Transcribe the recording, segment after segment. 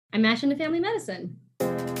I matched into family medicine.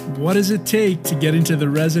 What does it take to get into the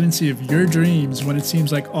residency of your dreams when it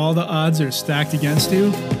seems like all the odds are stacked against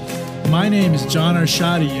you? My name is John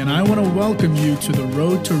Arshadi, and I want to welcome you to the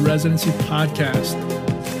Road to Residency podcast.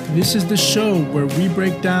 This is the show where we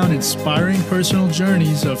break down inspiring personal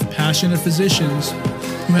journeys of passionate physicians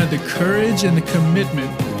who had the courage and the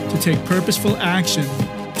commitment to take purposeful action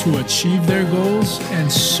to achieve their goals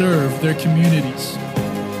and serve their communities.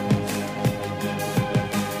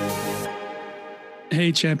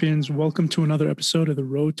 Hey champions, welcome to another episode of the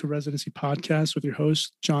Road to Residency podcast with your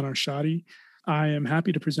host, John Arshadi. I am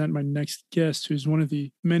happy to present my next guest, who's one of the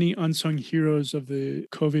many unsung heroes of the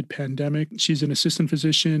COVID pandemic. She's an assistant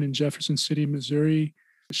physician in Jefferson City, Missouri.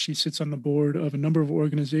 She sits on the board of a number of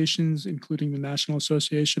organizations, including the National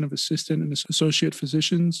Association of Assistant and Associate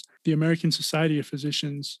Physicians, the American Society of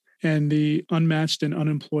Physicians, and the Unmatched and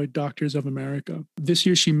Unemployed Doctors of America. This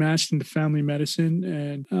year, she matched into family medicine,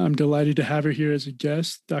 and I'm delighted to have her here as a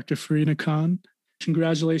guest, Dr. Faarina Khan.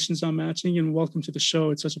 Congratulations on matching, and welcome to the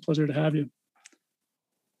show. It's such a pleasure to have you.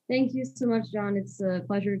 Thank you so much, John. It's a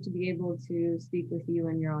pleasure to be able to speak with you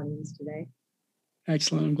and your audience today.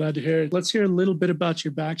 Excellent. I'm glad to hear it. Let's hear a little bit about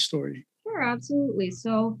your backstory. Sure, absolutely.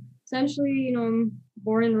 So essentially, I'm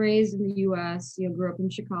born and raised in the U.S., grew up in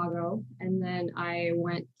Chicago, and then I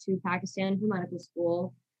went to Pakistan for medical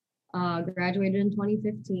school, graduated in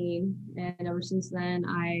 2015, and ever since then,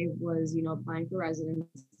 I was, applying for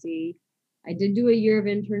residency. I did do a year of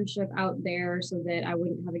internship out there so that I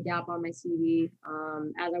wouldn't have a gap on my CV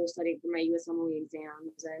as I was studying for my USMLE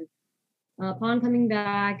exams. And upon coming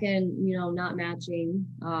back and, not matching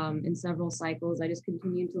in several cycles, I just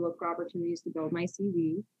continued to look for opportunities to build my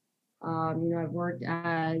CV. I've worked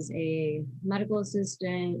as a medical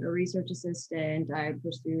assistant, a research assistant. I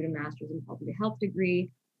pursued a master's in public health degree.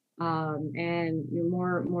 And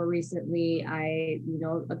more recently, I,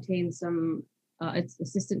 obtained some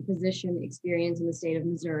assistant physician experience in the state of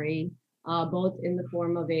Missouri, both in the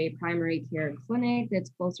form of a primary care clinic that's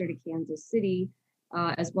closer to Kansas City,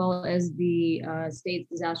 as well as the state's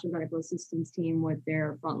disaster medical assistance team with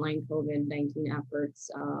their frontline COVID-19 efforts,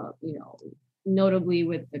 notably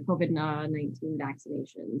with the COVID-19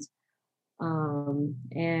 vaccinations.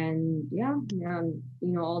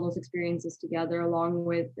 All those experiences together, along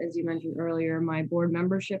with, as you mentioned earlier, my board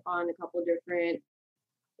membership on a couple of different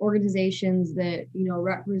organizations that,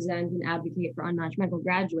 represent and advocate for unmatched medical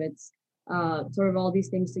graduates, sort of all these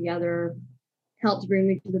things together helped bring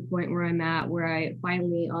me to the point where I'm at, where I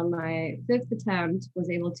finally, on my 5th attempt, was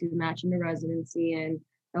able to match into residency, and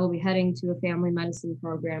I will be heading to a family medicine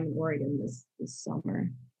program in Oregon this summer.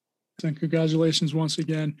 And congratulations once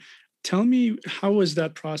again. Tell me, how was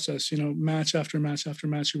that process? Match after match after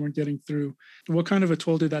match, you weren't getting through. What kind of a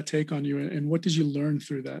toll did that take on you, and what did you learn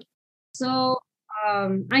through that? So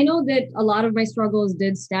I know that a lot of my struggles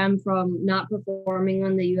did stem from not performing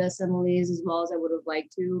on the USMLEs as well as I would have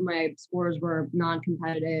liked to. My scores were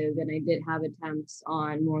non-competitive, and I did have attempts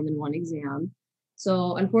on more than one exam.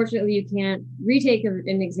 So unfortunately, you can't retake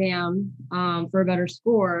an exam for a better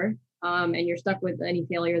score, and you're stuck with any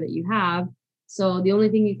failure that you have. So the only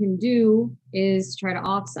thing you can do is try to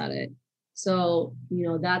offset it. So,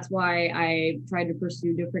 that's why I tried to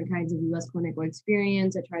pursue different kinds of U.S. clinical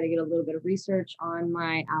experience. I try to get a little bit of research on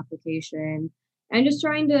my application and just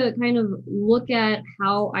trying to kind of look at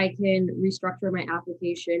how I can restructure my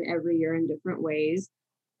application every year in different ways.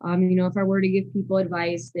 If I were to give people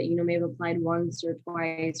advice that, may have applied once or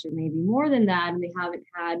twice or maybe more than that, and they haven't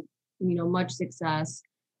had, much success,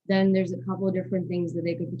 then there's a couple of different things that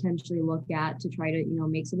they could potentially look at to try to,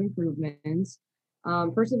 make some improvements.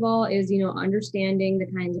 First of all is, understanding the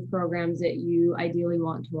kinds of programs that you ideally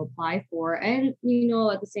want to apply for and, at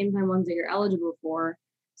the same time, ones that you're eligible for.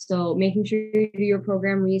 So making sure you do your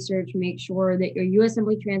program research, make sure that your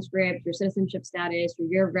USMLE transcript, your citizenship status, your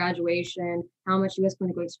year of graduation, how much US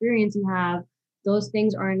clinical experience you have, those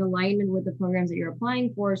things are in alignment with the programs that you're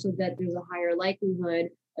applying for so that there's a higher likelihood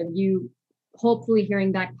of you hopefully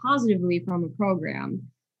hearing back positively from a program.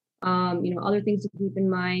 Other things to keep in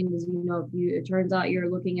mind is, if it turns out you're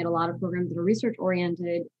looking at a lot of programs that are research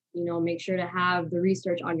oriented, make sure to have the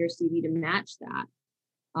research on your CV to match that.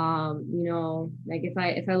 Like if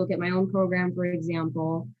I look at my own program, for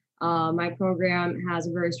example, my program has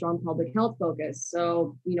a very strong public health focus.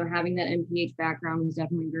 So, having that NPH background was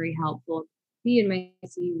definitely very helpful. See in my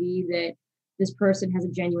CV that this person has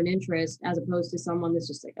a genuine interest as opposed to someone that's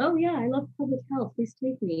just like, oh yeah, I love public health, please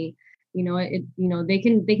take me. They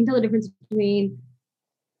can tell the difference between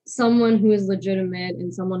someone who is legitimate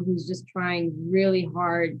and someone who's just trying really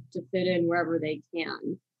hard to fit in wherever they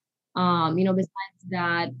can. Besides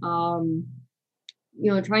that,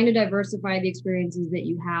 trying to diversify the experiences that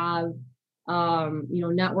you have.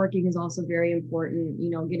 Networking is also very important,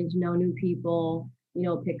 getting to know new people,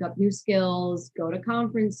 pick up new skills, go to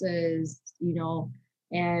conferences,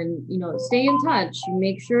 and, stay in touch.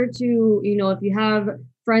 Make sure to, if you have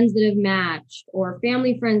friends that have matched or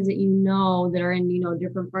family friends that that are in,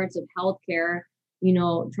 different parts of healthcare,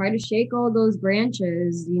 try to shake all those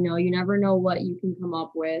branches. You never know what you can come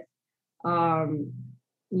up with. A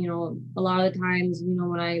lot of the times,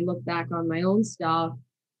 when I look back on my own stuff,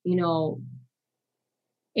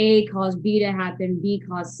 A caused B to happen, B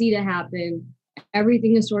caused C to happen.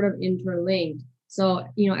 Everything is sort of interlinked. So,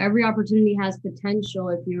 every opportunity has potential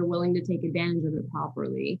if you're willing to take advantage of it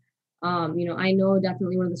properly. I know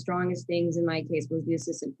definitely one of the strongest things in my case was the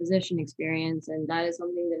assistant physician experience. And that is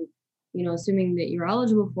something that, assuming that you're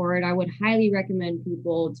eligible for it, I would highly recommend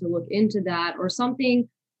people to look into that or something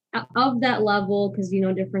of that level, because,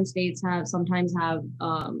 different states sometimes have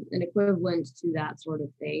an equivalent to that sort of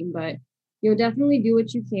thing. But, definitely do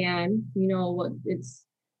what you can. It's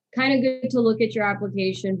kind of good to look at your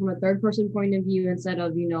application from a third person point of view instead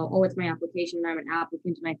of, oh, it's my application and I'm an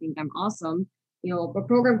applicant and I think I'm awesome. A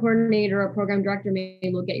program coordinator or program director may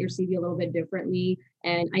look at your CV a little bit differently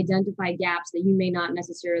and identify gaps that you may not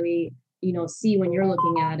necessarily, see when you're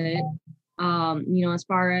looking at it. As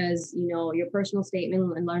far as, your personal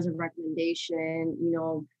statement and letters of recommendation,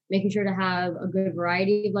 making sure to have a good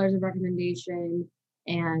variety of letters of recommendation.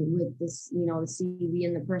 And with this, the CV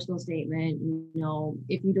and the personal statement,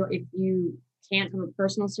 if you can't have a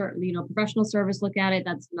professional service look at it,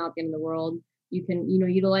 that's not the end of the world. You can,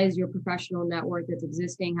 utilize your professional network that's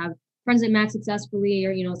existing, have friends that match successfully,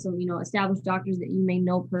 or, some, established doctors that you may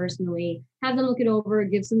know personally, have them look it over,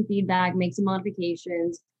 give some feedback, make some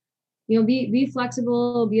modifications, be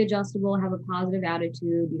flexible, be adjustable, have a positive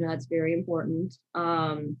attitude. That's very important.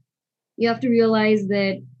 You have to realize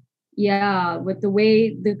that, yeah, with the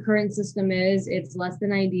way the current system is, it's less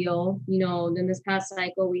than ideal. In this past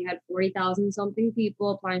cycle, we had 40,000 something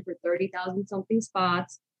people applying for 30,000 something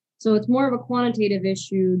spots. So it's more of a quantitative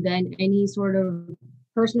issue than any sort of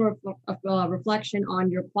personal reflection on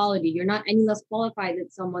your quality. You're not any less qualified than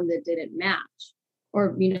someone that didn't match,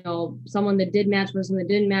 or, someone that did match versus someone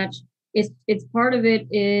that didn't match. It's part of it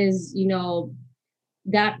is,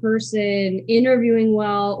 that person interviewing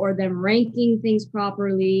well or them ranking things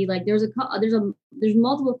properly. Like there's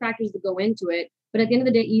multiple factors that go into it. But at the end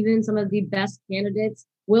of the day, even some of the best candidates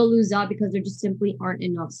will lose out because there just simply aren't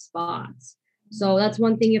enough spots. So that's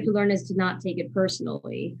one thing you have to learn, is to not take it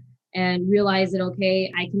personally and realize that,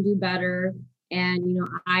 okay, I can do better. And,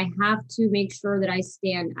 I have to make sure that I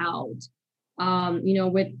stand out.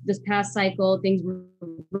 With this past cycle, things were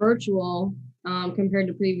virtual compared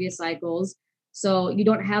to previous cycles. So you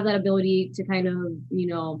don't have that ability to kind of,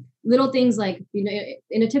 little things like, in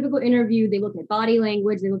a typical interview, they look at body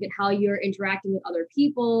language, they look at how you're interacting with other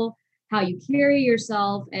people, how you carry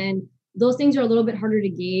yourself. And those things are a little bit harder to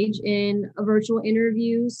gauge in a virtual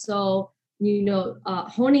interview. So,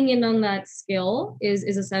 honing in on that skill is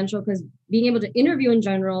essential, because being able to interview in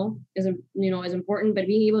general is important, but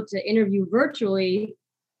being able to interview virtually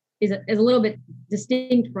is a little bit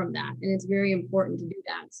distinct from that. And it's very important to do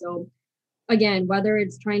that. So again, whether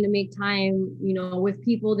it's trying to make time, with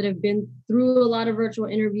people that have been through a lot of virtual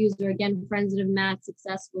interviews, or again, friends that have matched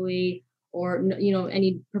successfully, or,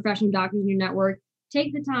 any professional doctors in your network,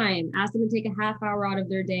 take the time, ask them to take a half hour out of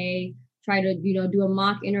their day, try to, do a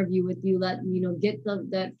mock interview with you, get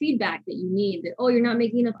the feedback that you need, that, oh, you're not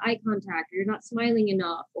making enough eye contact, or you're not smiling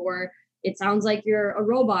enough, or it sounds like you're a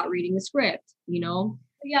robot reading the script,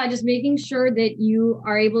 Yeah, just making sure that you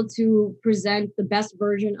are able to present the best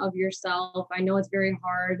version of yourself. I know it's very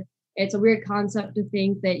hard. It's a weird concept to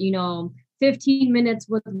think that, 15 minutes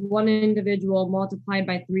with one individual multiplied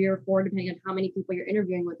by 3 or 4, depending on how many people you're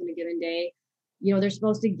interviewing with in a given day, they're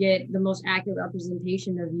supposed to get the most accurate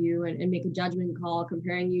representation of you and make a judgment call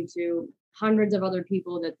comparing you to hundreds of other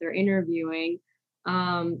people that they're interviewing.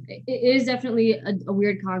 It is definitely a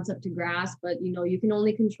weird concept to grasp, but, you can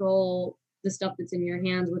only control the stuff that's in your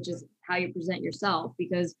hands, which is how you present yourself,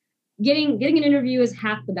 because getting an interview is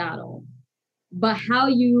half the battle, but how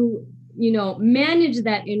you manage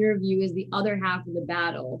that interview is the other half of the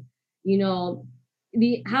battle.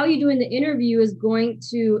 How you do in the interview is going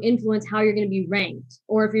to influence how you're going to be ranked,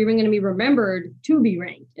 or if you're even going to be remembered to be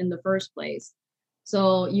ranked in the first place.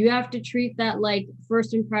 So you have to treat that like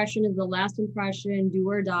first impression is the last impression, do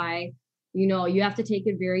or die. You have to take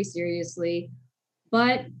it very seriously.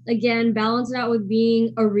 But again, balance it out with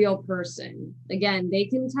being a real person. Again, they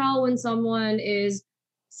can tell when someone is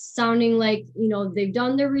sounding like, they've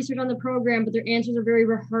done their research on the program, but their answers are very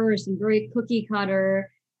rehearsed and very cookie cutter.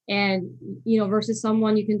 And, versus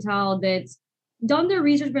someone you can tell that's done their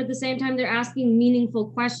research, but at the same time, they're asking meaningful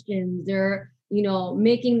questions. They're,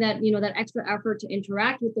 making that, that extra effort to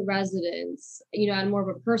interact with the residents, at more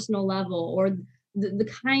of a personal level, or the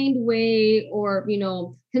kind way, or,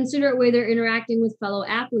 considerate way they're interacting with fellow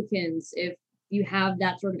applicants if you have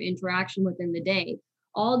that sort of interaction within the day.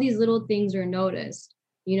 All these little things are noticed,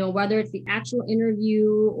 whether it's the actual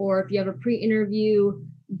interview or if you have a pre-interview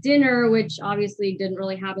dinner, which obviously didn't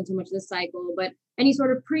really happen too much this cycle, but any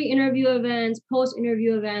sort of pre-interview events,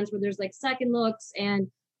 post-interview events where there's like second looks and,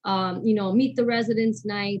 meet the residents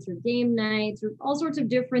nights or game nights or all sorts of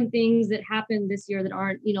different things that happen this year that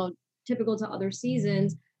aren't, typical to other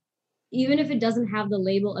seasons. Even if it doesn't have the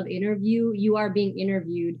label of interview, you are being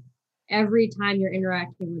interviewed every time you're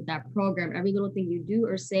interacting with that program. Every little thing you do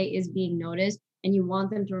or say is being noticed, and you want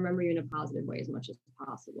them to remember you in a positive way as much as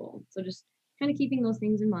possible. So just kind of keeping those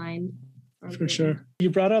things in mind. For sure. You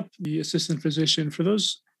brought up the assistant physician. For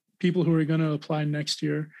those people who are going to apply next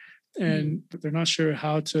year and they're not sure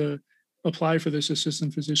how to apply for this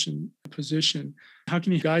assistant physician position, how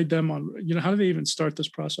can you guide them on, how do they even start this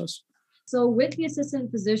process? So with the assistant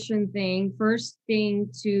physician thing, first thing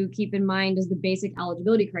to keep in mind is the basic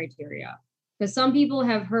eligibility criteria. Because some people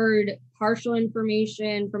have heard partial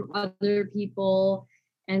information from other people,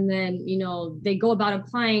 and then, they go about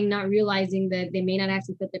applying, not realizing that they may not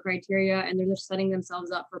actually fit the criteria, and they're just setting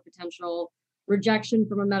themselves up for potential rejection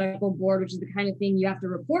from a medical board, which is the kind of thing you have to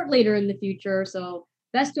report later in the future. So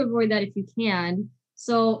best to avoid that if you can.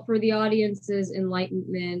 So for the audience's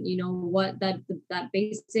enlightenment, what that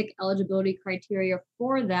basic eligibility criteria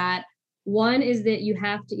for that, one is that you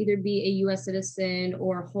have to either be a U.S. citizen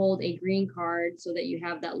or hold a green card so that you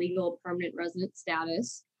have that legal permanent resident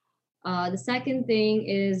status. The second thing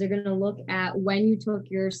is they're going to look at when you took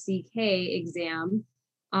your CK exam.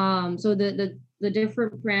 So the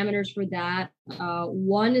different parameters for that,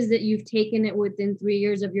 one is that you've taken it within 3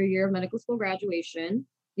 years of your year of medical school graduation.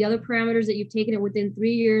 The other parameters that you've taken it within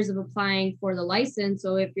 3 years of applying for the license.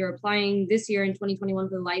 So if you're applying this year in 2021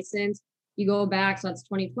 for the license, you go back, so that's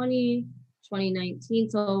 2020, 2019.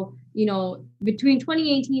 So, between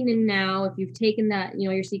 2018 and now, if you've taken that,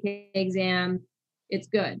 your CK exam, it's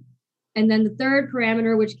good. And then the third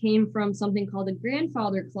parameter, which came from something called the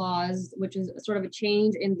grandfather clause, which is sort of a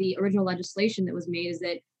change in the original legislation that was made, is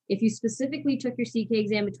that if you specifically took your CK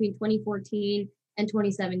exam between 2014 and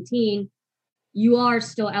 2017, you are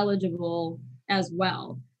still eligible as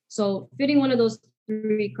well. So fitting one of those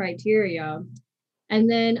three criteria. And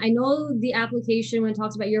then I know the application, when it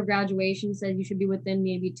talks about year of graduation, says you should be within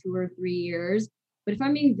maybe 2 or 3 years. But if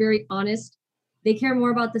I'm being very honest, they care more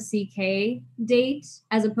about the CK date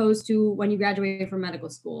as opposed to when you graduated from medical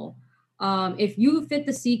school. If you fit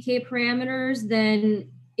the CK parameters, then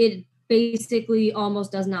it basically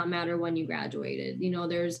almost does not matter when you graduated.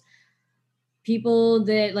 There's people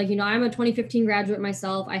that I'm a 2015 graduate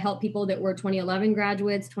myself. I help people that were 2011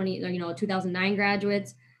 graduates, 2009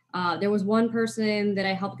 graduates. There was one person that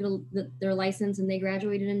I helped get their license and they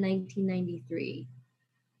graduated in 1993.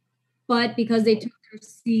 But because they took their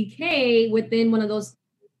CK within one of those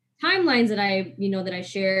timelines that I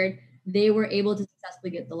shared, they were able to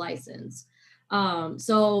successfully get the license.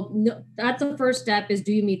 So that's the first step, is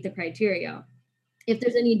do you meet the criteria? If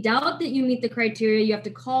there's any doubt that you meet the criteria, you have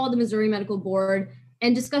to call the Missouri Medical Board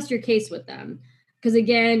and discuss your case with them. Because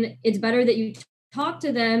again, it's better that you talk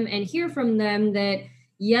to them and hear from them that,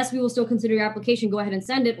 yes, we will still consider your application, go ahead and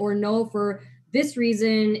send it, or no, for this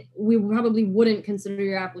reason, we probably wouldn't consider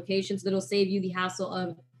your application, so that'll save you the hassle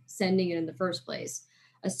of sending it in the first place.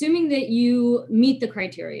 Assuming that you meet the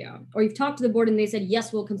criteria, or you've talked to the board and they said,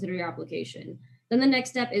 yes, we'll consider your application, then the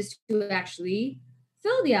next step is to actually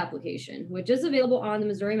fill the application, which is available on the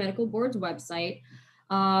Missouri Medical Board's website.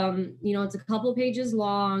 It's a couple pages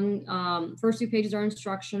long. First 2 pages are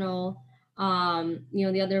instructional.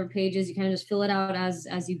 The other pages, you kind of just fill it out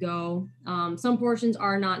as you go. Some portions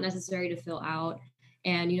are not necessary to fill out.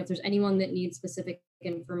 And, if there's anyone that needs specific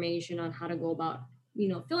information on how to go about,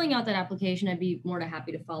 filling out that application, I'd be more than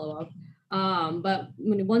happy to follow up. But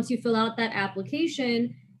once you fill out that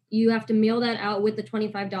application, you have to mail that out with the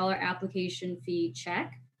 $25 application fee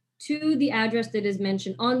check to the address that is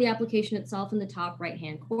mentioned on the application itself in the top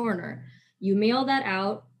right-hand corner. You mail that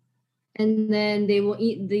out, and then the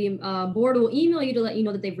board will email you to let you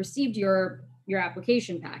know that they've received your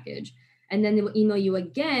application package. And then they will email you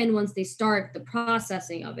again once they start the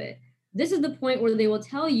processing of it. This is the point where they will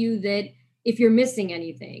tell you that if you're missing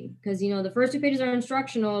anything, because the first 2 pages are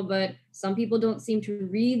instructional, but some people don't seem to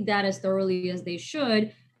read that as thoroughly as they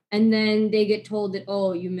should. And then they get told that,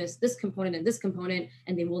 oh, you missed this component and this component,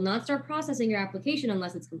 and they will not start processing your application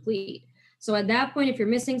unless it's complete. So at that point, if you're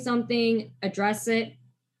missing something, address it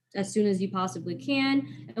as soon as you possibly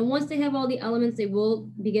can. And once they have all the elements, they will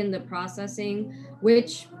begin the processing,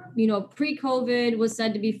 which, pre-COVID was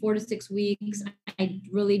said to be 4 to 6 weeks. I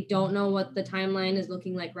really don't know what the timeline is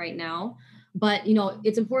looking like right now. But,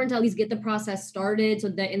 it's important to at least get the process started so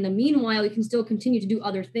that in the meanwhile, you can still continue to do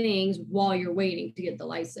other things while you're waiting to get the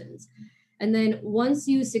license. And then once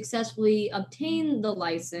you successfully obtain the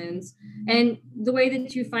license, and the way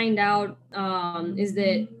that you find out is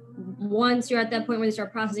that once you're at that point where they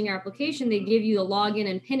start processing your application, they give you the login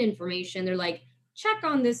and PIN information. They're like, check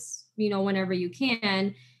on this, whenever you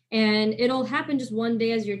can. And it'll happen just one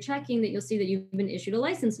day as you're checking that you'll see that you've been issued a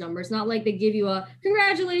license number. It's not like they give you a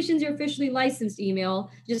congratulations, you're officially licensed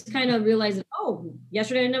email. Just kind of realize that, oh,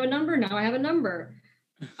 yesterday I didn't have a number, now I have a number.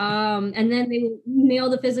 And then they will mail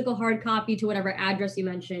the physical hard copy to whatever address you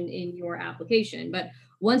mentioned in your application. But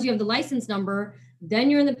once you have the license number, then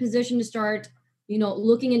you're in the position to start,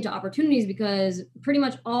 looking into opportunities, because pretty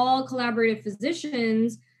much all collaborative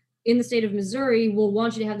physicians in the state of Missouri will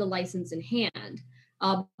want you to have the license in hand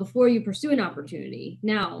before you pursue an opportunity.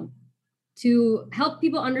 Now, to help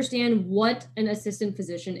people understand what an assistant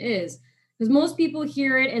physician is, because most people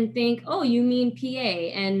hear it and think, oh, you mean PA.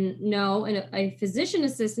 And no, a physician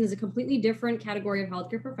assistant is a completely different category of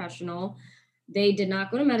healthcare professional. They did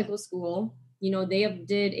not go to medical school. They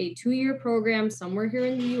did a 2-year program somewhere here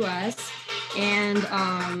in the US.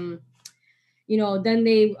 And, then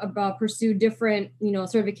they pursue different,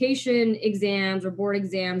 certification exams or board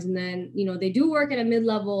exams. And then, they do work at a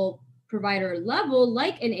mid-level provider level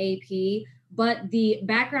like an AP, but the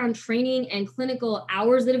background training and clinical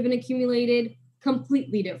hours that have been accumulated,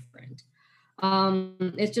 completely different.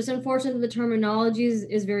 It's just unfortunate that the terminology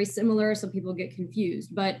is very similar, so people get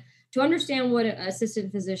confused. But to understand what an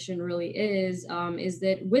assistant physician really is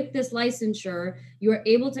that with this licensure, you are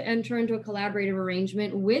able to enter into a collaborative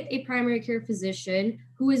arrangement with a primary care physician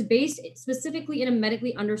who is based specifically in a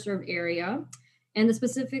medically underserved area. And the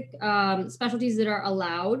specific specialties that are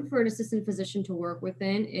allowed for an assistant physician to work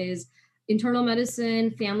within is internal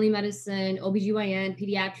medicine, family medicine, OBGYN,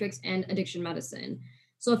 pediatrics, and addiction medicine.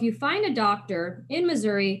 So if you find a doctor in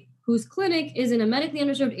Missouri whose clinic is in a medically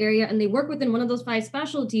underserved area and they work within one of those 5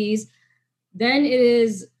 specialties, then it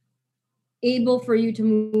is able for you to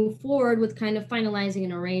move forward with kind of finalizing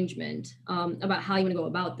an arrangement about how you want to go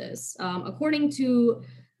about this. According to,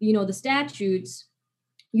 the statutes,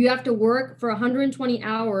 you have to work for 120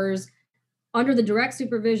 hours under the direct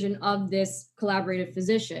supervision of this collaborative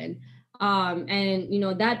physician.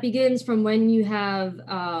 And that begins from when you have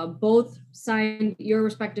both signed your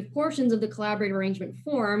respective portions of the collaborative arrangement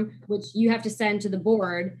form, which you have to send to the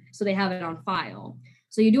board so they have it on file.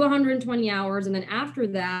 So you do 120 hours, and then after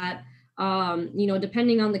that,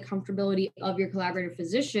 depending on the comfortability of your collaborative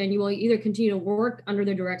physician, you will either continue to work under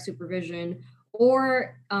their direct supervision,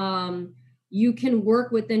 or you can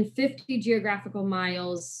work within 50 geographical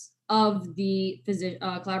miles of the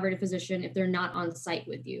collaborative physician if they're not on site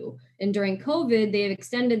with you. And during COVID, they have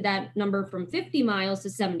extended that number from 50 miles to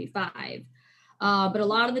 75. But a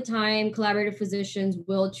lot of the time, collaborative physicians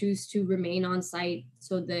will choose to remain on site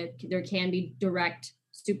so that there can be direct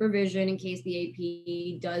supervision in case the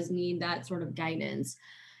AP does need that sort of guidance.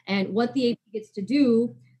 And what the AP gets to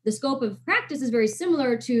do, the scope of practice is very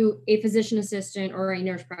similar to a physician assistant or a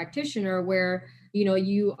nurse practitioner, where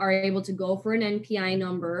you are able to go for an NPI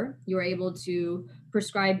number. You're able to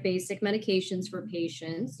prescribe basic medications for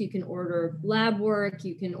patients. You can order lab work.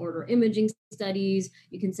 You can order imaging studies.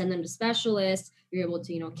 You can send them to specialists. You're able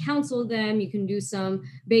to, counsel them. You can do some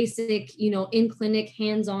basic, in-clinic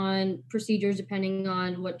hands-on procedures, depending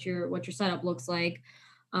on what your setup looks like.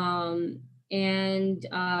 And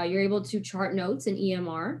you're able to chart notes in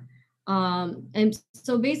EMR. And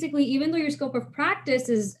so basically, even though your scope of practice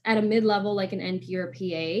is at a mid-level, like an NP or a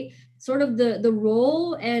PA, sort of the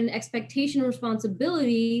role and expectation and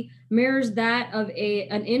responsibility mirrors that of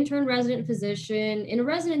an intern resident physician in a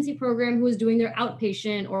residency program who is doing their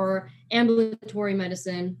outpatient or ambulatory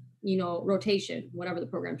medicine, rotation, whatever the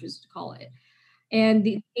program chooses to call it. And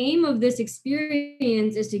the aim of this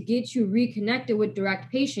experience is to get you reconnected with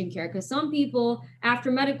direct patient care, because some people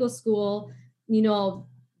after medical school,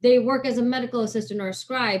 they work as a medical assistant or a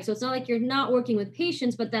scribe. So it's not like you're not working with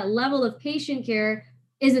patients, but that level of patient care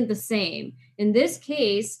isn't the same. In this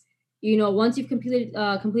case, once you've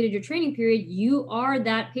completed your training period, you are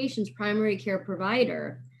that patient's primary care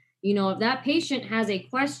provider. If that patient has a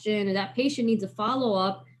question or that patient needs a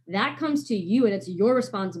follow-up, that comes to you and it's your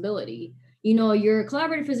responsibility. your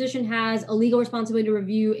collaborative physician has a legal responsibility to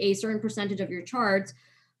review a certain percentage of your charts,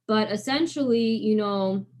 but essentially,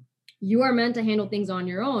 you are meant to handle things on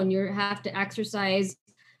your own. You have to exercise,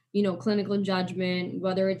 clinical judgment,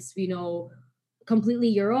 whether it's, completely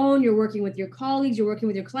your own, you're working with your colleagues, you're working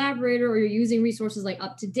with your collaborator, or you're using resources like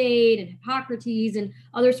UpToDate and Hippocrates and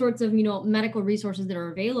other sorts of, medical resources that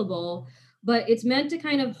are available. But it's meant to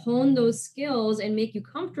kind of hone those skills and make you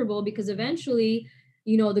comfortable, because eventually,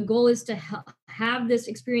 the goal is to have this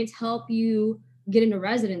experience help you get into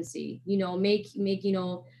residency,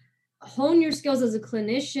 hone your skills as a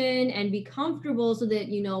clinician and be comfortable so that,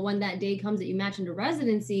 when that day comes that you match into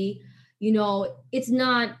residency,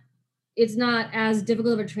 it's not as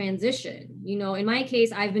difficult of a transition. In my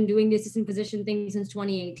case, I've been doing the assistant physician thing since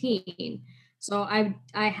 2018. So I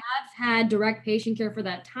have had direct patient care for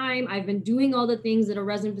that time. I've been doing all the things that a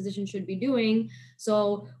resident physician should be doing.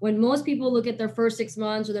 So when most people look at their first 6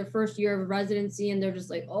 months or their first year of residency and they're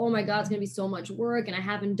just like, oh my God, it's going to be so much work, and I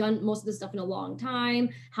haven't done most of this stuff in a long time,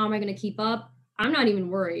 how am I going to keep up? I'm not even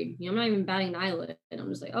worried. I'm not even batting an eyelid. I'm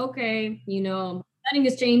just like, okay, setting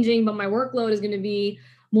is changing, but my workload is going to be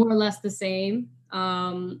more or less the same,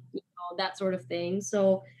 that sort of thing.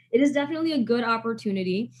 So it is definitely a good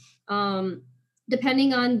opportunity.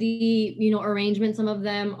 Depending on the, arrangement, some of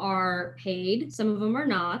them are paid, some of them are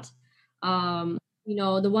not.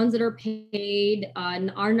 The ones that are paid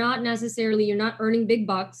are not necessarily, you're not earning big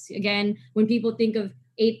bucks. Again, when people think of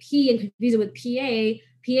AP and confuse it with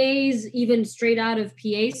PAs, even straight out of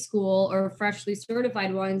PA school or freshly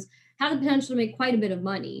certified ones, have the potential to make quite a bit of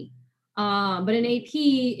money. But an AP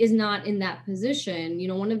is not in that position.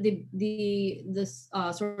 One of the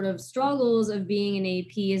sort of struggles of being an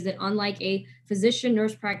AP is that, unlike a physician,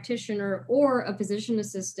 nurse practitioner, or a physician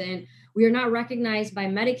assistant, we are not recognized by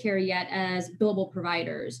Medicare yet as billable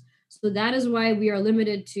providers. So that is why we are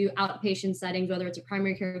limited to outpatient settings, whether it's a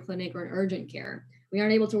primary care clinic or an urgent care. We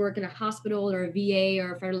aren't able to work in a hospital or a VA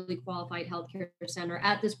or a federally qualified healthcare center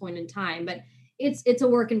at this point in time, but it's a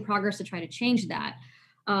work in progress to try to change that.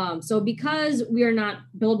 So because we are not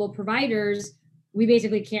billable providers, we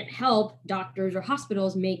basically can't help doctors or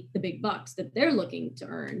hospitals make the big bucks that they're looking to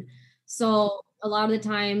earn. So a lot of the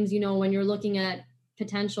times, when you're looking at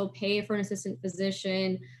potential pay for an assistant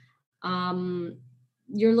physician,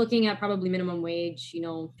 you're looking at probably minimum wage,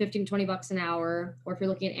 15, 20 bucks an hour. Or if you're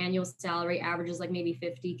looking at annual salary, averages like maybe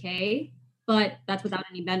 50K, but that's without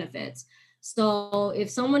any benefits. So if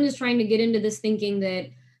someone is trying to get into this thinking that,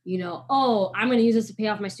 oh, I'm going to use this to pay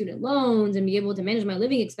off my student loans and be able to manage my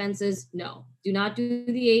living expenses. No, do not do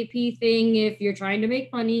the AP thing if you're trying to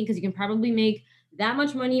make money, because you can probably make that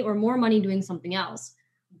much money or more money doing something else.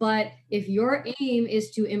 But if your aim is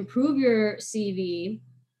to improve your CV,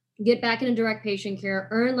 get back into direct patient care,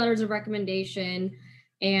 earn letters of recommendation,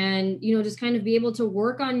 and, just kind of be able to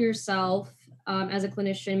work on yourself as a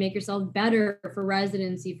clinician, make yourself better for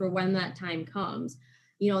residency for when that time comes,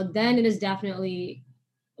 then it is definitely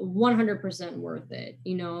 100% worth it.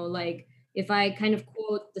 Like if I kind of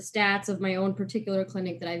quote the stats of my own particular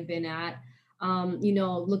clinic that I've been at,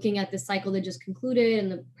 looking at this cycle that just concluded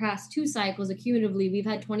and the past 2 cycles, accumulatively, we've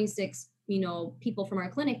had 26, people from our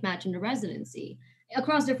clinic match into residency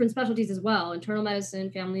across different specialties as well: internal medicine,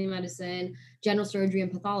 family medicine, general surgery,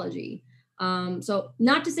 and pathology. So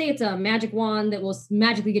not to say it's a magic wand that will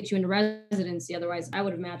magically get you into residency. Otherwise, I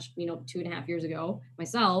would have matched, 2.5 years ago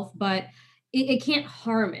myself, but it can't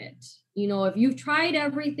harm it. If you've tried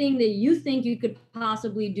everything that you think you could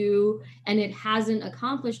possibly do and it hasn't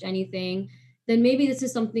accomplished anything, then maybe this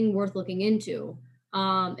is something worth looking into.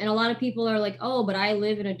 And a lot of people are like, oh, but I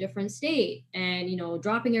live in a different state, and,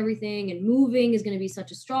 dropping everything and moving is going to be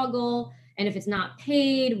such a struggle. And if it's not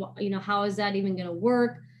paid, how is that even going to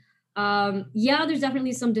work? Yeah, there's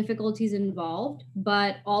definitely some difficulties involved,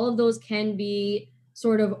 but all of those can be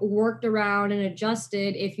sort of worked around and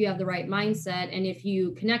adjusted if you have the right mindset, and if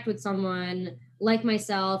you connect with someone like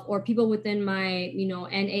myself or people within my,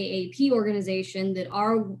 NAAP organization that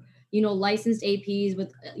are, licensed APs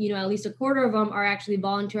with, at least a quarter of them are actually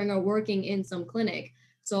volunteering or working in some clinic.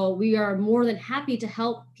 So we are more than happy to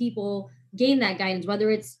help people gain that guidance, whether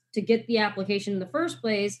it's to get the application in the first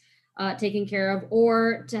place taken care of,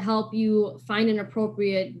 or to help you find an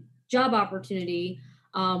appropriate job opportunity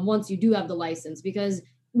once you do have the license. Because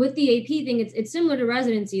with the AP thing, it's similar to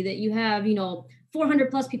residency, that you have, 400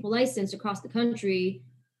 plus people licensed across the country,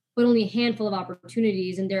 but only a handful of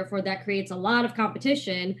opportunities. And therefore that creates a lot of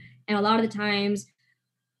competition. And a lot of the times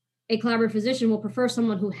a collaborative physician will prefer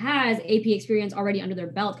someone who has AP experience already under their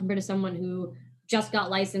belt compared to someone who just got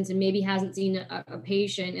licensed and maybe hasn't seen a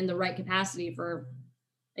patient in the right capacity for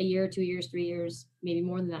a year, 2 years, 3 years, maybe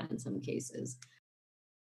more than that in some cases.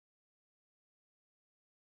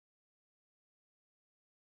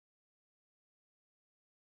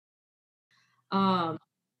 Um,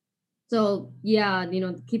 So yeah,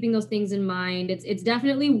 keeping those things in mind, it's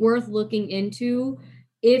definitely worth looking into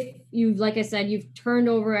if you've, like I said, you've turned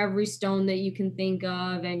over every stone that you can think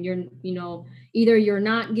of, and either you're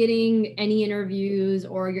not getting any interviews,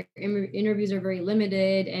 or your interviews are very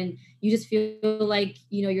limited, and you just feel like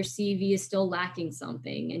your CV is still lacking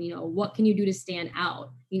something, and what can you do to stand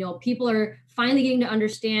out? People are finally getting to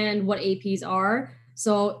understand what APs are,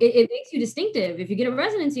 so it makes you distinctive. If you get a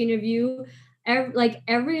residency interview,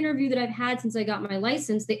 every interview that I've had since I got my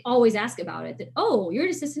license, they always ask about it. That, oh, you're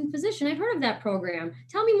an assistant physician. I've heard of that program.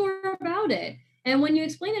 Tell me more about it. And when you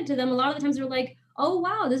explain it to them, a lot of the times they're like, oh,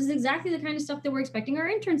 wow, this is exactly the kind of stuff that we're expecting our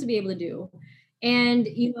interns to be able to do. And,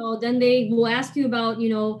 then they will ask you about,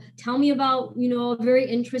 tell me about, a very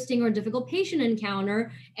interesting or difficult patient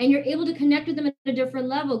encounter. And you're able to connect with them at a different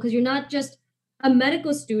level, because you're not just a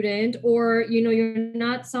medical student, or, you're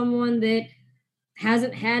not someone that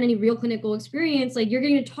hasn't had any real clinical experience. Like, you're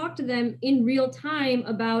getting to talk to them in real time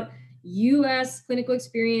about US clinical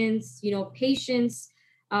experience, patients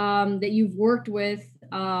that you've worked with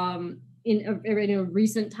in a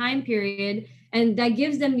recent time period. And that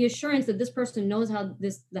gives them the assurance that this person knows how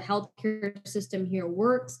the healthcare system here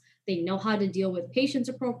works. They know how to deal with patients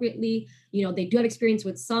appropriately. They do have experience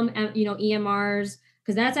with some, EMRs,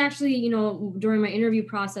 because that's actually, during my interview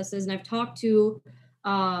processes, and I've talked to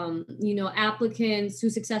applicants who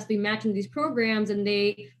successfully match into these programs, and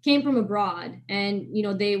they came from abroad. And,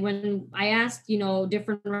 when I asked,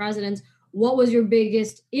 different residents, what was your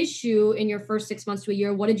biggest issue in your first 6 months to a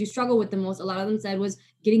year? What did you struggle with the most? A lot of them said was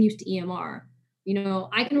getting used to EMR.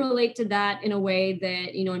 I can relate to that in a way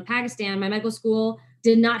that, in Pakistan, my medical school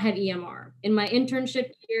did not have EMR. In my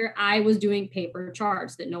internship year, I was doing paper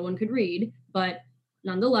charts that no one could read, but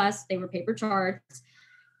nonetheless, they were paper charts.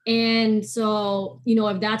 And so,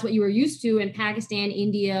 if that's what you were used to in Pakistan,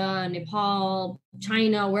 India, Nepal,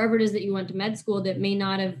 China, wherever it is that you went to med school, that may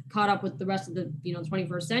not have caught up with the rest of the,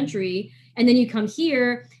 21st century. And then you come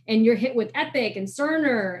here and you're hit with Epic and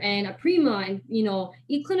Cerner and Aprima and,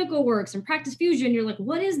 eClinicalWorks and Practice Fusion. You're like,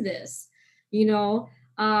 what is this?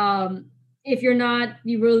 If you're not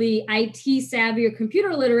really IT savvy or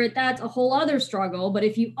computer literate, that's a whole other struggle. But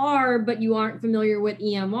if you are, but you aren't familiar with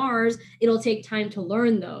EMRs, it'll take time to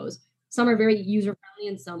learn those. Some are very user friendly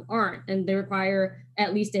and some aren't. And they require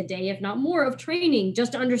at least a day, if not more, of training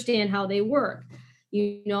just to understand how they work.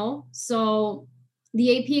 So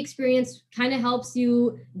the AP experience kind of helps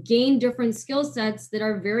you gain different skill sets that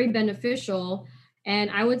are very beneficial. And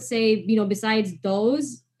I would say, besides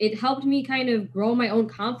those, it helped me kind of grow my own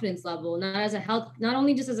confidence level, not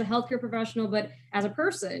only just as a healthcare professional, but as a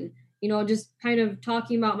person. Just kind of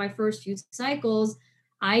talking about my first few cycles,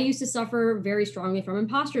 I used to suffer very strongly from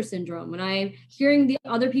imposter syndrome. When I'm hearing the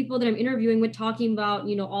other people that I'm interviewing with talking about,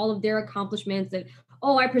 all of their accomplishments, that,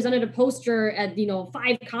 oh, I presented a poster at,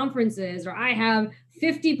 5 conferences, or I have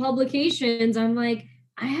 50 publications. I'm like,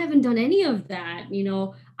 I haven't done any of that.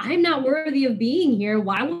 I'm not worthy of being here.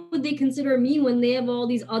 Why would they consider me when they have all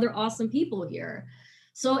these other awesome people here?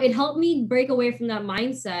 So it helped me break away from that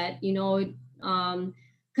mindset,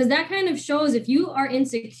 because that kind of shows, if you are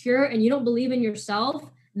insecure and you don't believe in yourself,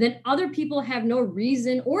 then other people have no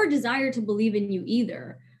reason or desire to believe in you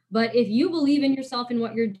either. But if you believe in yourself and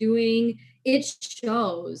what you're doing, it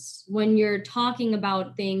shows when you're talking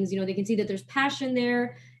about things. They can see that there's passion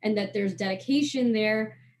there and that there's dedication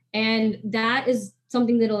there. And that is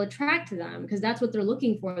something that'll attract them, because that's what they're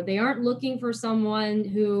looking for. They aren't looking for someone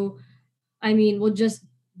who, will just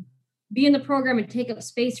be in the program and take up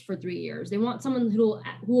space for 3 years. They want someone who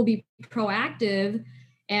will be proactive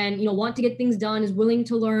and, want to get things done, is willing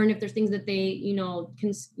to learn if there's things that they,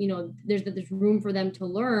 can, there's room for them to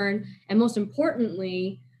learn. And most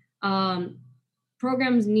importantly,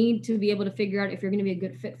 programs need to be able to figure out if you're going to be a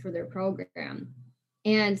good fit for their program.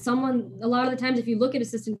 And a lot of the times, if you look at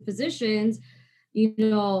assistant physicians,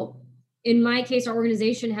 in my case, our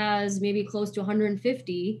organization has maybe close to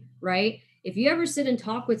 150, right? If you ever sit and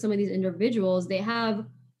talk with some of these individuals, they have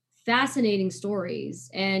fascinating stories.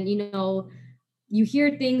 And, you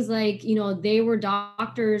hear things like, they were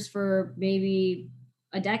doctors for maybe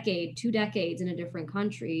a decade, 2 decades in a different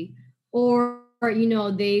country, or,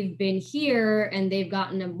 they've been here and they've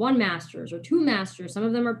gotten 1 master's or 2 masters. Some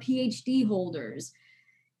of them are PhD holders.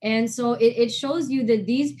 And so it shows you that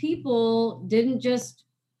these people didn't just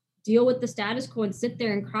deal with the status quo and sit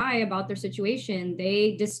there and cry about their situation.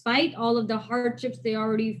 They, despite all of the hardships they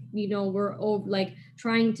already, were like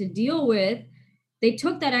trying to deal with, they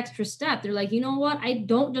took that extra step. They're like, you know what? I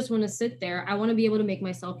don't just want to sit there. I want to be able to make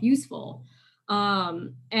myself useful.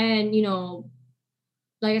 And, you know,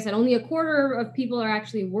 like I said, only a quarter of people are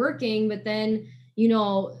actually working, but then, you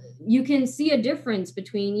know, you can see a difference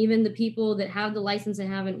between even the people that have the license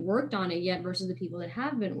and haven't worked on it yet versus the people that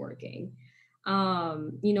have been working.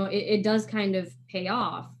 You know, it does kind of pay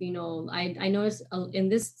off. You know, I noticed in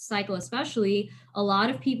this cycle, especially, a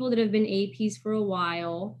lot of people that have been APs for a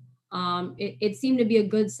while, it seemed to be a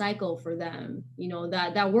good cycle for them. You know,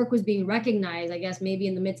 that work was being recognized, I guess, maybe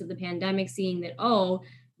in the midst of the pandemic, seeing that, oh,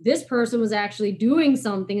 this person was actually doing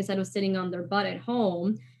something instead of sitting on their butt at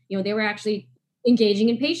home. You know, they were actually engaging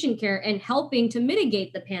in patient care and helping to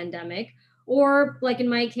mitigate the pandemic. Or, like in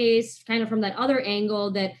my case, kind of from that other angle,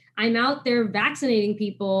 that I'm out there vaccinating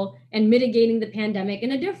people and mitigating the pandemic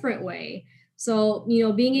in a different way. So, you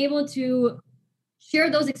know, being able to share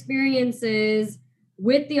those experiences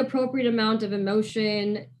with the appropriate amount of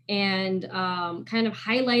emotion and kind of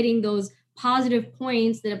highlighting those positive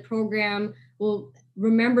points that a program will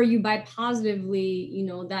remember you by positively, you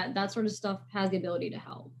know, that sort of stuff has the ability to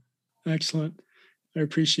help. Excellent. I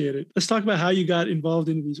appreciate it. Let's talk about how you got involved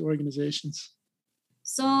in these organizations.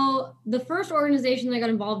 So the first organization that I got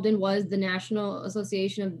involved in was the National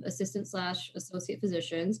Association of Assistant/Associate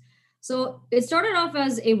Physicians. So it started off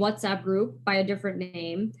as a WhatsApp group by a different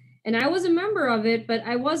name. And I was a member of it, but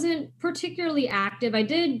I wasn't particularly active. I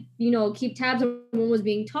did, you know, keep tabs on what was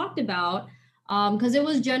being talked about, because it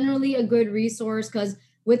was generally a good resource. Because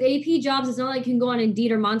with AP jobs, it's not like you can go on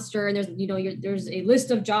Indeed or Monster and there's, you know, there's a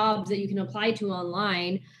list of jobs that you can apply to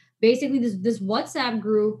online. Basically, this WhatsApp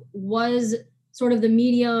group was sort of the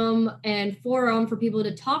medium and forum for people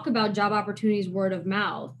to talk about job opportunities word of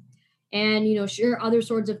mouth, and, you know, share other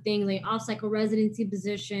sorts of things like off-cycle residency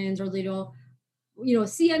positions, or, you know,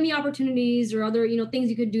 CME opportunities, or other, you know,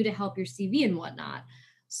 things you could do to help your CV and whatnot.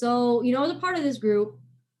 So, you know, I was a part of this group,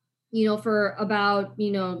 you know, for about,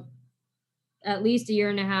 you know, at least a year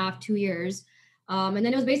and a half, 2 years. And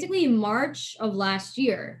then it was basically March of last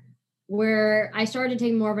year where I started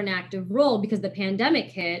taking more of an active role because the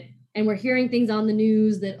pandemic hit, and we're hearing things on the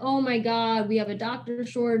news that, oh my God, we have a doctor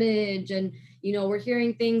shortage. And, you know, we're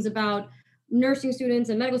hearing things about nursing students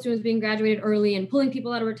and medical students being graduated early and pulling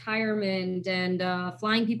people out of retirement, and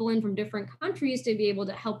flying people in from different countries to be able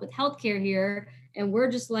to help with healthcare here. And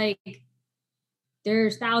we're just like,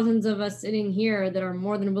 there's thousands of us sitting here that are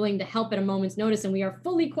more than willing to help at a moment's notice, and we are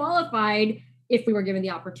fully qualified if we were given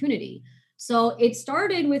the opportunity. So it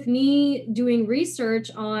started with me doing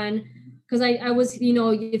research on, because I was, you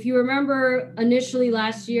know, if you remember initially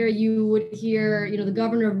last year, you would hear, you know, the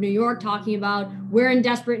governor of New York talking about, we're in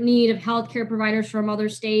desperate need of healthcare providers from other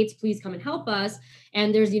states, please come and help us.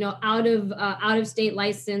 And there's, you know, out of state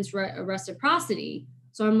license reciprocity.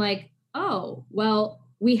 So I'm like, oh, well,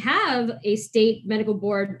 we have a state medical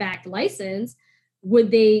board backed license.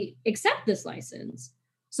 Would they accept this license?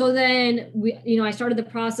 So then I started the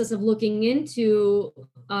process of looking into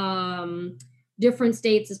different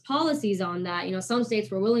states' policies on that. You know, some states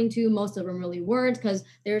were willing to, most of them really weren't, because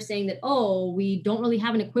they're saying that, oh, we don't really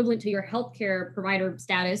have an equivalent to your healthcare provider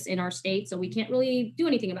status in our state, so we can't really do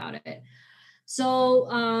anything about it. So,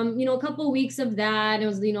 a couple of weeks of that, it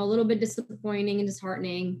was, a little bit disappointing and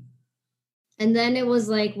disheartening. And then it was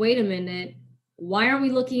like, wait a minute, why aren't we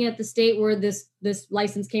looking at the state where this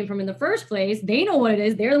license came from in the first place? They know what it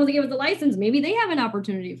is. They're the ones that gave us the license. Maybe they have an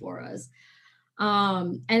opportunity for us.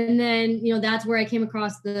 And then, that's where I came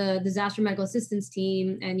across the disaster medical assistance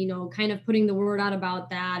team, and, kind of putting the word out about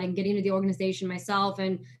that and getting into the organization myself.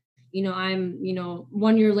 And, I'm,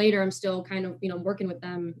 1 year later, I'm still kind of, working with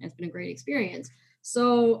them. It's been a great experience.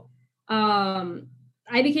 So,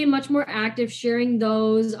 I became much more active sharing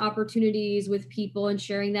those opportunities with people and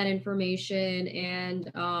sharing that information.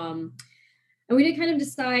 And we did kind of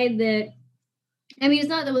decide that, it's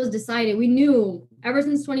not that it was decided. We knew ever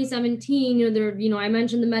since 2017, I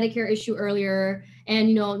mentioned the Medicare issue earlier,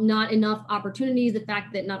 and, not enough opportunities, the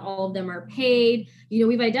fact that not all of them are paid.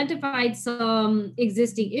 We've identified some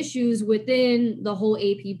existing issues within the whole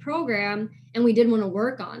AP program, and we did want to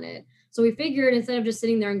work on it. So we figured, instead of just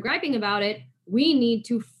sitting there and griping about it, we need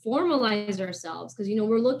to formalize ourselves, because,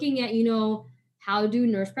 we're looking at, how do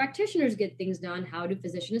nurse practitioners get things done? How do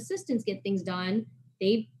physician assistants get things done?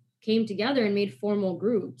 They came together and made formal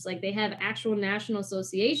groups. Like, they have actual national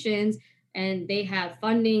associations, and they have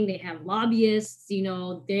funding, they have lobbyists,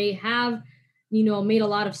 they have, made a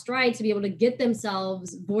lot of strides to be able to get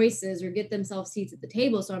themselves voices or get themselves seats at the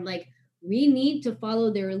table. So I'm like, we need to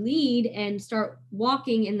follow their lead and start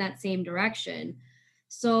walking in that same direction.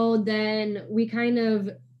 So then we kind of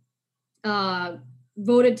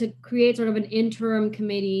voted to create sort of an interim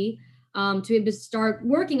committee to be able to start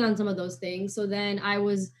working on some of those things. So then I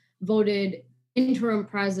was voted interim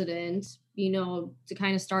president, to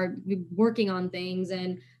kind of start working on things.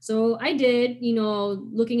 And so I did,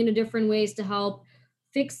 looking into different ways to help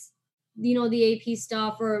fix, the AP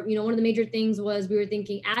stuff. Or, one of the major things was we were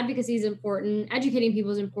thinking advocacy is important, educating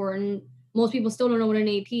people is important. Most people still don't know what an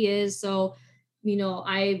AP is. So,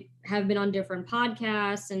 I have been on different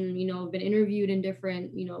podcasts and, been interviewed in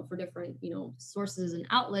different, for different, sources and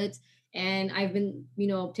outlets. And I've been,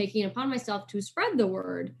 taking it upon myself to spread the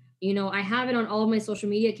word. I have it on all of my social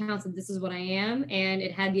media accounts that this is what I am. And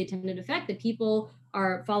it had the intended effect that people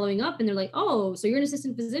are following up and they're like, oh, so you're an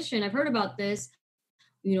assistant physician. I've heard about this.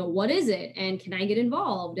 What is it? And can I get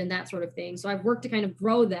involved? And that sort of thing. So I've worked to kind of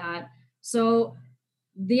grow that. So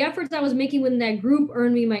the efforts I was making within that group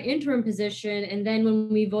earned me my interim position. And then when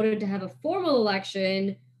we voted to have a formal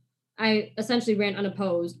election, I essentially ran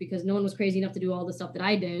unopposed because no one was crazy enough to do all the stuff that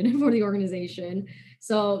I did for the organization.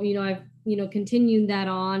 So, I've, continued that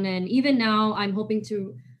on. And even now I'm hoping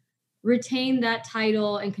to retain that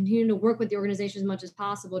title and continue to work with the organization as much as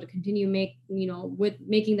possible to continue with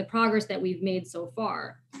making the progress that we've made so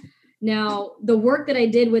far. Now, the work that I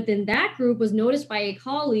did within that group was noticed by a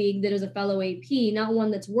colleague that is a fellow AP, not one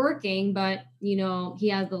that's working, but, he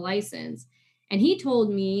has the license. And he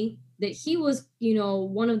told me that he was,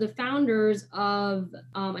 one of the founders of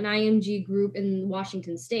an IMG group in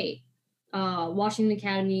Washington State, Washington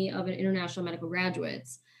Academy of International Medical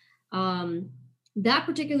Graduates. That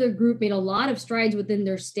particular group made a lot of strides within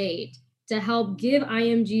their state to help give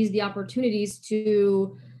IMGs the opportunities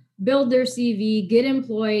to build their CV, get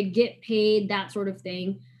employed, get paid, that sort of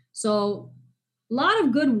thing. So a lot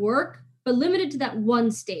of good work, but limited to that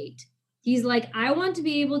one state. He's like, I want to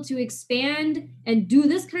be able to expand and do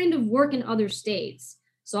this kind of work in other states.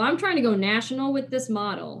 So I'm trying to go national with this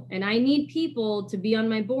model, and I need people to be on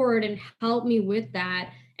my board and help me with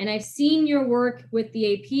that. And I've seen your work with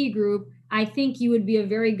the AP group. I think you would be a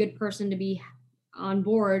very good person to be on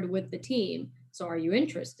board with the team. So are you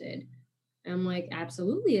interested? And I'm like,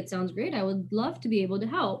 absolutely. It sounds great. I would love to be able to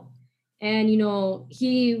help. And,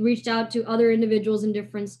 he reached out to other individuals in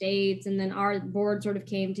different states, and then our board sort of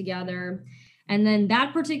came together. And then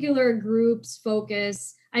that particular group's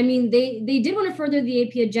focus, I mean, they did want to further the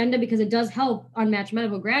AP agenda because it does help unmatched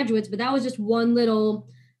medical graduates, but that was just one little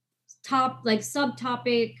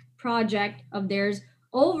subtopic project of theirs.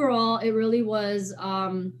 Overall, it really was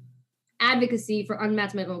advocacy for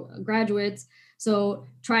unmatched medical graduates. So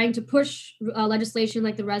trying to push legislation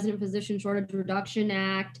like the Resident Physician Shortage Reduction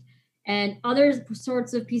Act and other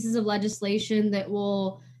sorts of pieces of legislation that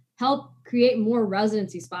will help create more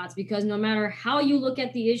residency spots, because no matter how you look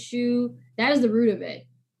at the issue, that is the root of it.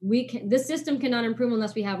 This system cannot improve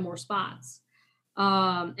unless we have more spots.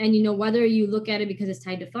 And whether you look at it because it's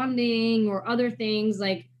tied to funding or other things,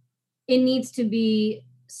 like it needs to be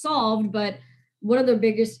solved. But one of the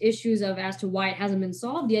biggest issues as to why it hasn't been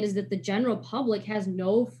solved yet is that the general public has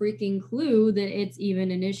no freaking clue that it's even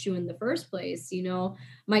an issue in the first place.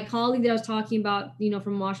 My colleague that I was talking about,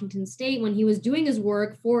 from Washington State, when he was doing his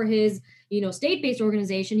work for his, state-based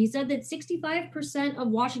organization, he said that 65% of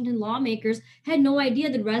Washington lawmakers had no idea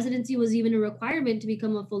that residency was even a requirement to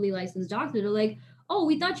become a fully licensed doctor. They're like, oh,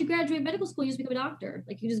 we thought you graduate medical school, you just become a doctor.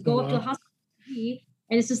 Like you just go up to a hospital.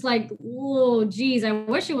 And it's just like, whoa, geez, I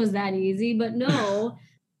wish it was that easy, but no.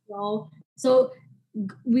 So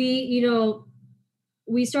we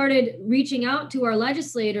started reaching out to our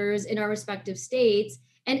legislators in our respective states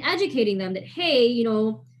and educating them that, hey,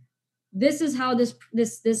 this is how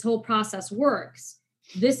this whole process works.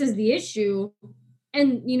 This is the issue.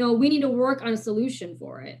 And, we need to work on a solution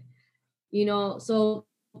for it. So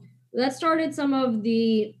that started some of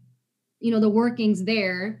the, the workings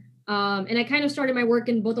there. And I kind of started my work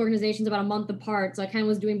in both organizations about a month apart. So I kind of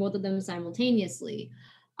was doing both of them simultaneously.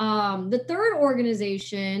 The third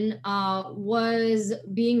organization was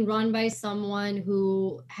being run by someone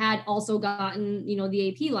who had also gotten, the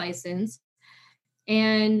AP license.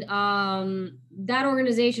 And that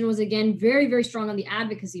organization was, again, very, very strong on the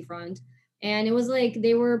advocacy front. And it was like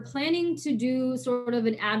they were planning to do sort of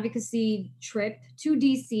an advocacy trip to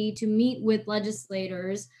DC to meet with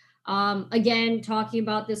legislators. Again, talking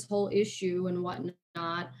about this whole issue and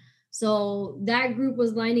whatnot. So that group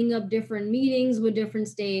was lining up different meetings with different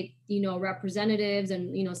state, representatives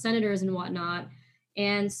and, senators and whatnot.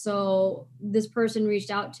 And so this person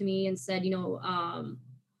reached out to me and said,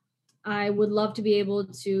 I would love to be able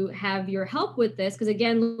to have your help with this. Because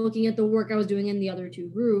again, looking at the work I was doing in the other two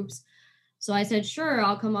groups. So I said, sure,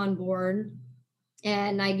 I'll come on board.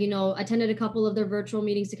 And I, attended a couple of their virtual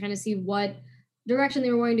meetings to kind of see what direction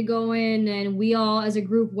they were going to go in. And we all, as a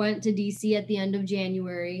group, went to DC at the end of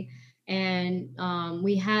January. And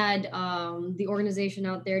we had the organization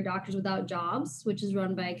out there, Doctors Without Jobs, which is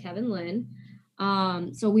run by Kevin Lynn.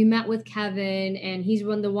 So we met with Kevin, and he's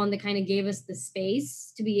the one that kind of gave us the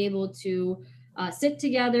space to be able to sit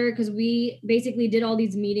together, because we basically did all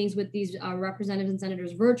these meetings with these representatives and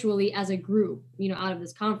senators virtually as a group, out of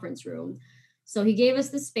this conference room. So he gave us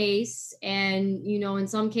the space, and, in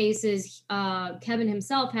some cases, Kevin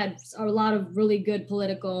himself had a lot of really good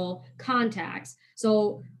political contacts.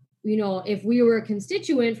 So, if we were a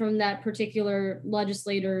constituent from that particular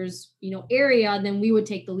legislator's, area, then we would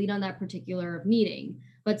take the lead on that particular meeting.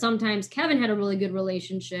 But sometimes Kevin had a really good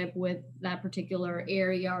relationship with that particular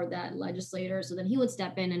area or that legislator. So then he would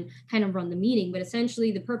step in and kind of run the meeting. But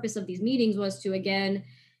essentially, the purpose of these meetings was to, again,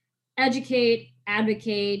 educate,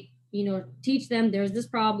 advocate, teach them there's this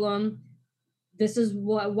problem. This is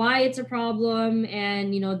why it's a problem.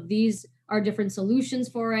 And, these are different solutions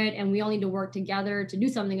for it. And we all need to work together to do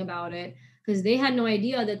something about it, because they had no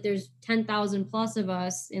idea that there's 10,000 plus of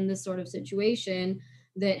us in this sort of situation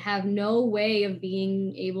that have no way of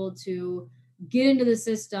being able to get into the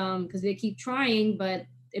system, because they keep trying, but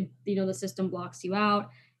the system blocks you out.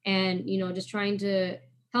 And, just trying to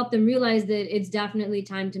help them realize that it's definitely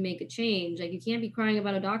time to make a change. Like, you can't be crying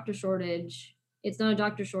about a doctor shortage. It's not a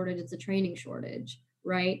doctor shortage, it's a training shortage,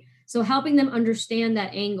 right? So helping them understand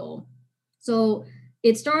that angle. So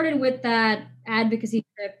it started with that advocacy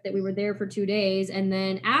trip that we were there for 2 days. And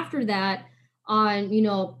then after that, on,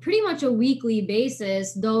 pretty much a weekly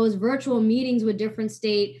basis, those virtual meetings with different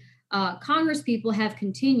state Congress people have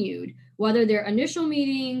continued, whether they're initial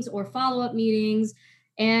meetings or follow-up meetings.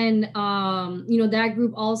 And, that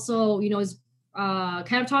group also, is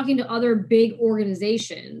kind of talking to other big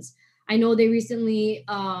organizations. I know they recently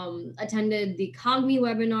attended the COGME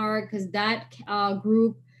webinar, because that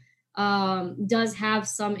group does have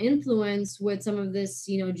some influence with some of this,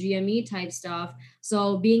 GME type stuff.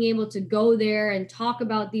 So being able to go there and talk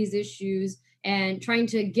about these issues and trying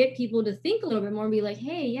to get people to think a little bit more and be like,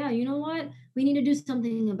 hey, yeah, you know what? We need to do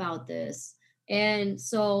something about this. And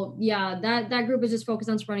so, yeah, that group is just focused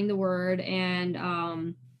on spreading the word.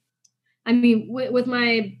 And with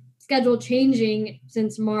my schedule changing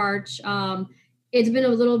since March, it's been a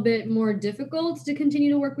little bit more difficult to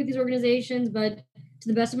continue to work with these organizations, but to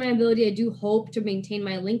the best of my ability, I do hope to maintain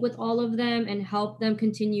my link with all of them and help them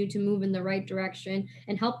continue to move in the right direction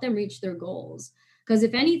and help them reach their goals. Because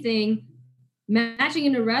if anything, matching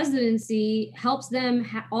into residency helps them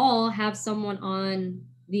all have someone on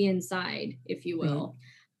the inside, if you will.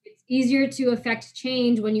 Right. It's easier to affect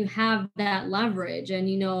change when you have that leverage. And,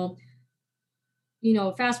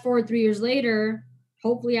 fast forward 3 years later,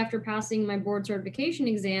 hopefully after passing my board certification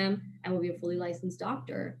exam, I will be a fully licensed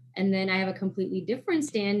doctor. And then I have a completely different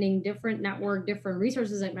standing, different network, different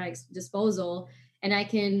resources at my disposal. And I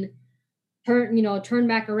can turn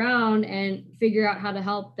back around and figure out how to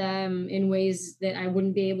help them in ways that I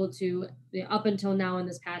wouldn't be able to up until now in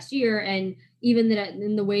this past year. And even that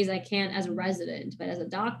in the ways I can't as a resident, but as a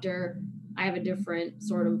doctor, I have a different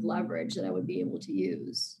sort of leverage that I would be able to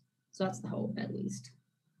use. So that's the hope, at least.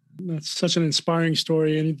 That's such an inspiring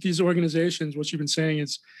story. And these organizations, what you've been saying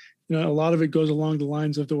is, a lot of it goes along the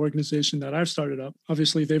lines of the organization that I've started up.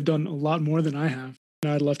 Obviously, they've done a lot more than I have.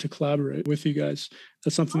 And I'd love to collaborate with you guys.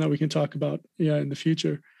 That's something that we can talk about, in the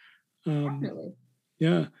future. Definitely.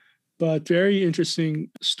 Yeah, but very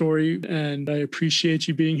interesting story. And I appreciate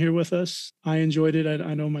you being here with us. I enjoyed it.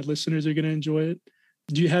 I know my listeners are going to enjoy it.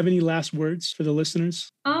 Do you have any last words for the listeners?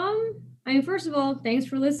 First of all, thanks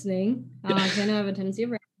for listening. I know I have a tendency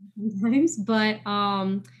of sometimes, but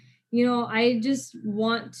I just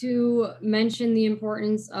want to mention the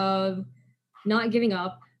importance of not giving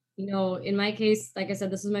up. In my case, like I said,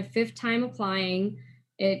 this is my 5th time applying.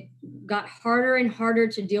 It got harder and harder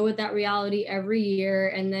to deal with that reality every year.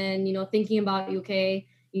 And then, thinking about, I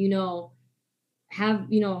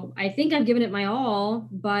think I've given it my all,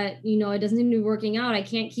 but, it doesn't seem to be working out. I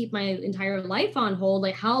can't keep my entire life on hold.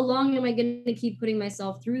 Like, how long am I going to keep putting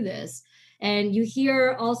myself through this? And you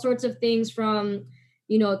hear all sorts of things from,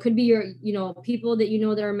 it could be your, people that,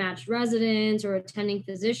 that are matched residents or attending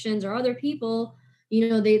physicians or other people,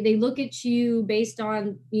 they look at you based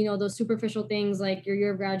on, those superficial things like your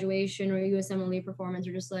year of graduation or USMLE performance,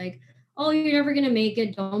 or just like, oh, you're never going to make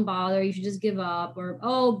it. Don't bother. You should just give up. Or,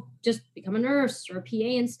 oh, just become a nurse or a PA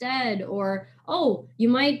instead. Or, oh, you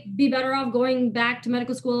might be better off going back to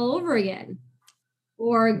medical school all over again.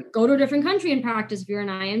 Or go to a different country and practice if you're an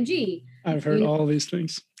IMG. I've heard all these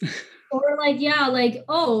things. Or like, yeah, like,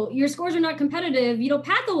 oh, your scores are not competitive.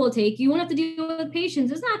 Patho will take you. You won't have to deal with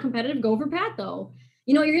patients. It's not competitive. Go for Patho.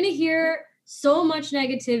 You're going to hear so much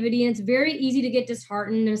negativity, and it's very easy to get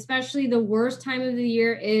disheartened. And especially the worst time of the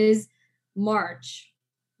year is March,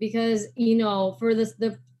 because, for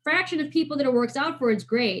the fraction of people that it works out for, it's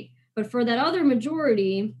great. But for that other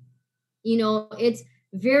majority, it's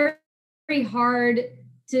very, very hard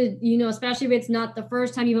to, especially if it's not the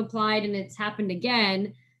first time you've applied and it's happened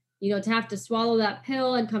again, to have to swallow that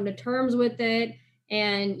pill and come to terms with it.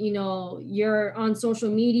 And, you're on social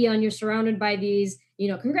media and you're surrounded by these,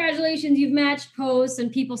 congratulations, you've matched posts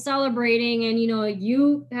and people celebrating. And,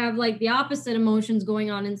 you have like the opposite emotions going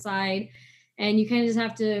on inside, and you kind of just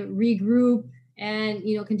have to regroup and,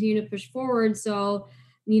 continue to push forward. So,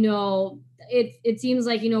 it seems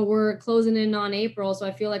like, we're closing in on April. So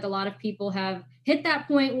I feel like a lot of people have hit that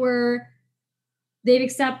point where they've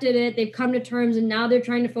accepted it, they've come to terms, and now they're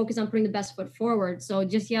trying to focus on putting the best foot forward. So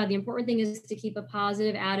just, the important thing is to keep a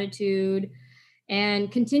positive attitude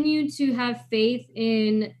and continue to have faith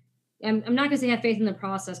in, I'm not going to say have faith in the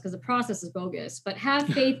process, because the process is bogus, but have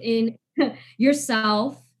faith in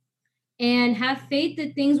yourself and have faith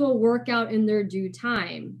that things will work out in their due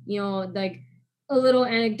time. Like a little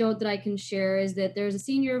anecdote that I can share is that there's a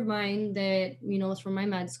senior of mine that, was from my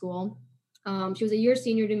med school. She was a year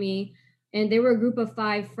senior to me, and they were a group of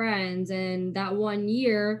 5 friends. And that one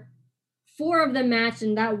year, 4 of them matched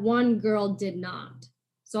and that one girl did not.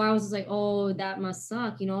 So I was just like, oh, that must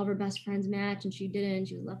suck. All of her best friends matched and she didn't.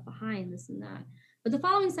 She was left behind, this and that. But the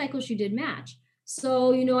following cycle, she did match.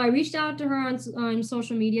 So, I reached out to her on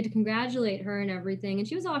social media to congratulate her and everything. And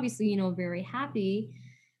she was obviously, very happy.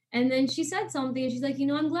 And then she said something, and she's like,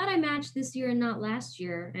 I'm glad I matched this year and not last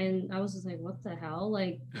year. And I was just like, what the hell?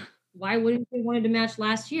 Like, why wouldn't you wanted to match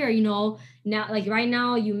last year? Now, like right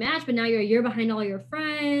now you match, but now you're a year behind all your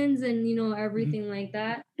friends and, everything like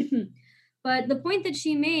that. But the point that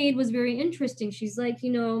she made was very interesting. She's like,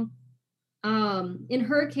 in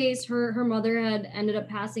her case, her mother had ended up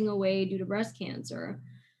passing away due to breast cancer.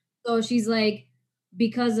 So she's like,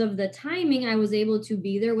 because of the timing, I was able to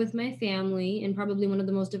be there with my family in probably one of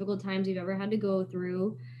the most difficult times we've ever had to go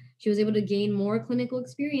through. She was able to gain more clinical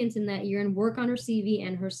experience in that year and work on her CV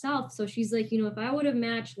and herself. So she's like, if I would have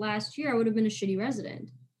matched last year, I would have been a shitty resident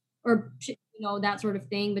or, that sort of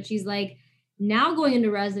thing. But she's like, now going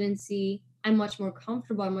into residency, I'm much more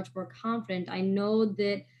comfortable. I'm much more confident. I know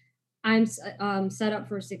that I'm set up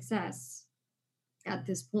for success at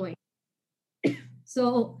this point.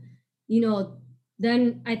 So,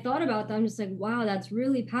 then I thought about that. I'm just like, wow, that's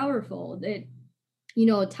really powerful. That,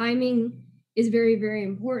 timing is very, very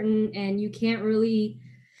important, and you can't really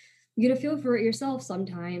get a feel for it yourself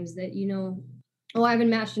sometimes. That, oh, I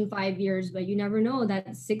haven't matched in 5 years, but you never know, that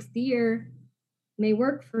 6th year may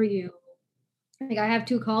work for you. Like I have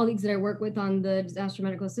 2 colleagues that I work with on the disaster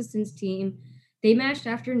medical assistance team. They matched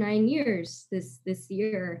after 9 years this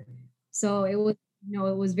year. So it was,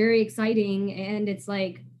 it was very exciting, and it's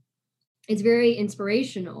like, it's very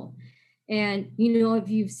inspirational. And, if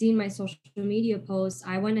you've seen my social media posts,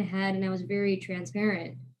 I went ahead and I was very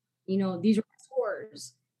transparent. These were my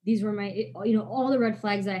scores. These were my, all the red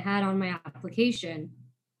flags I had on my application.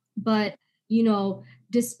 But,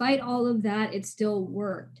 despite all of that, it still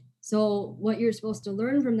worked. So what you're supposed to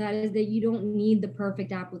learn from that is that you don't need the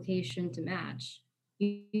perfect application to match.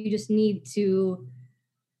 You just need to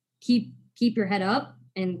keep your head up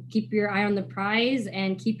and keep your eye on the prize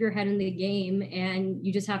and keep your head in the game. And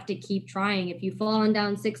you just have to keep trying. If you've fallen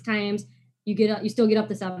down 6 times, you still get up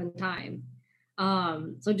the 7th time.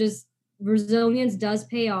 So just resilience does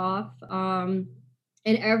pay off. And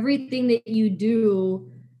everything that you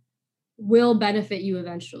do will benefit you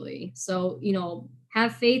eventually. So,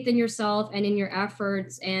 have faith in yourself and in your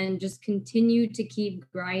efforts, and just continue to keep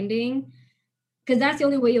grinding, because that's the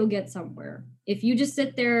only way you'll get somewhere. If you just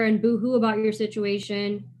sit there and boo-hoo about your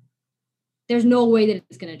situation, there's no way that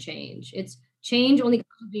it's going to change. It's change only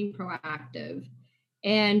comes with being proactive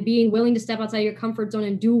and being willing to step outside your comfort zone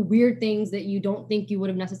and do weird things that you don't think you would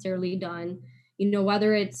have necessarily done.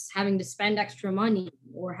 Whether it's having to spend extra money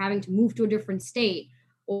or having to move to a different state,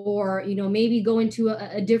 or, maybe go into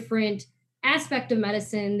a different aspect of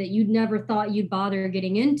medicine that you'd never thought you'd bother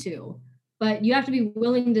getting into. But you have to be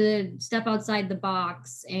willing to step outside the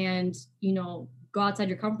box and, go outside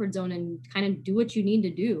your comfort zone and kind of do what you need to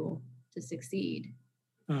do to succeed.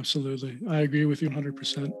 Absolutely. I agree with you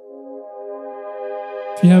 100%.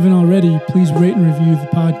 If you haven't already, please rate and review the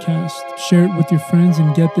podcast, share it with your friends,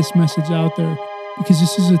 and get this message out there, because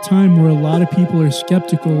this is a time where a lot of people are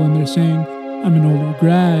skeptical and they're saying, I'm an older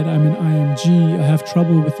grad, I'm an IMG, I have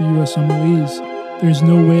trouble with the USMLEs. There's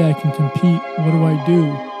no way I can compete. What do I do?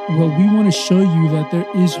 Well, we want to show you that there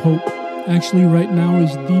is hope. Actually, right now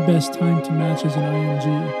is the best time to match as an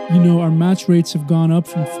IMG. You know, our match rates have gone up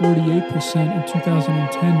from 48% in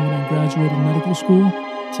 2010 when I graduated medical school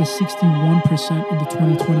to 61% in the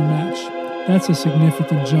 2020 match. That's a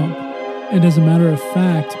significant jump. And as a matter of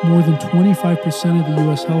fact, more than 25% of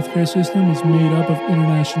the US healthcare system is made up of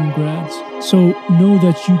international grads. So know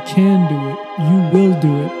that you can do it. You will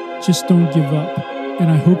do it. Just don't give up. And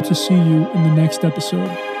I hope to see you in the next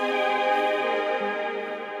episode.